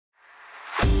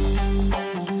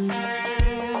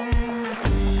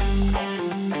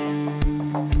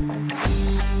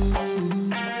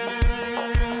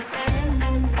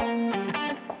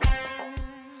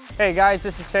Hey guys,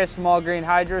 this is Chase from All Green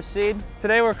Hydroseed.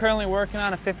 Today we're currently working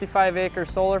on a 55-acre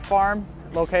solar farm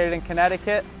located in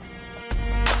Connecticut.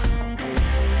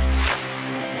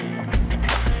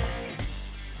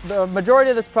 The majority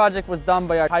of this project was done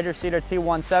by our Hydroseed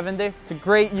T170. It's a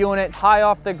great unit, high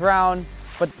off the ground,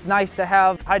 but it's nice to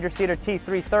have Hydroseed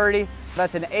T330.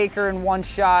 That's an acre in one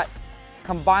shot.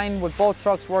 Combined with both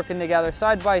trucks working together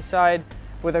side by side,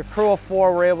 with a crew of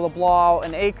 4, we're able to blow out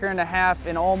an acre and a half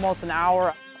in almost an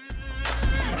hour.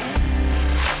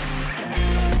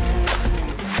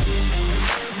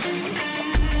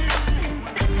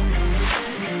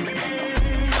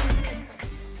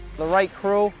 The right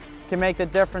crew can make the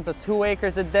difference of 2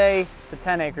 acres a day to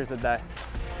 10 acres a day.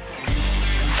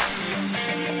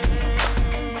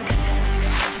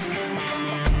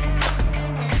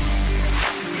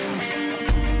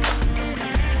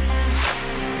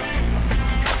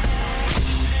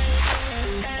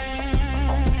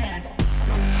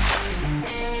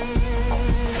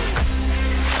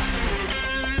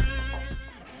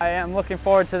 I am looking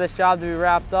forward to this job to be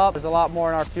wrapped up. There's a lot more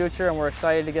in our future and we're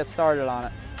excited to get started on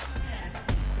it.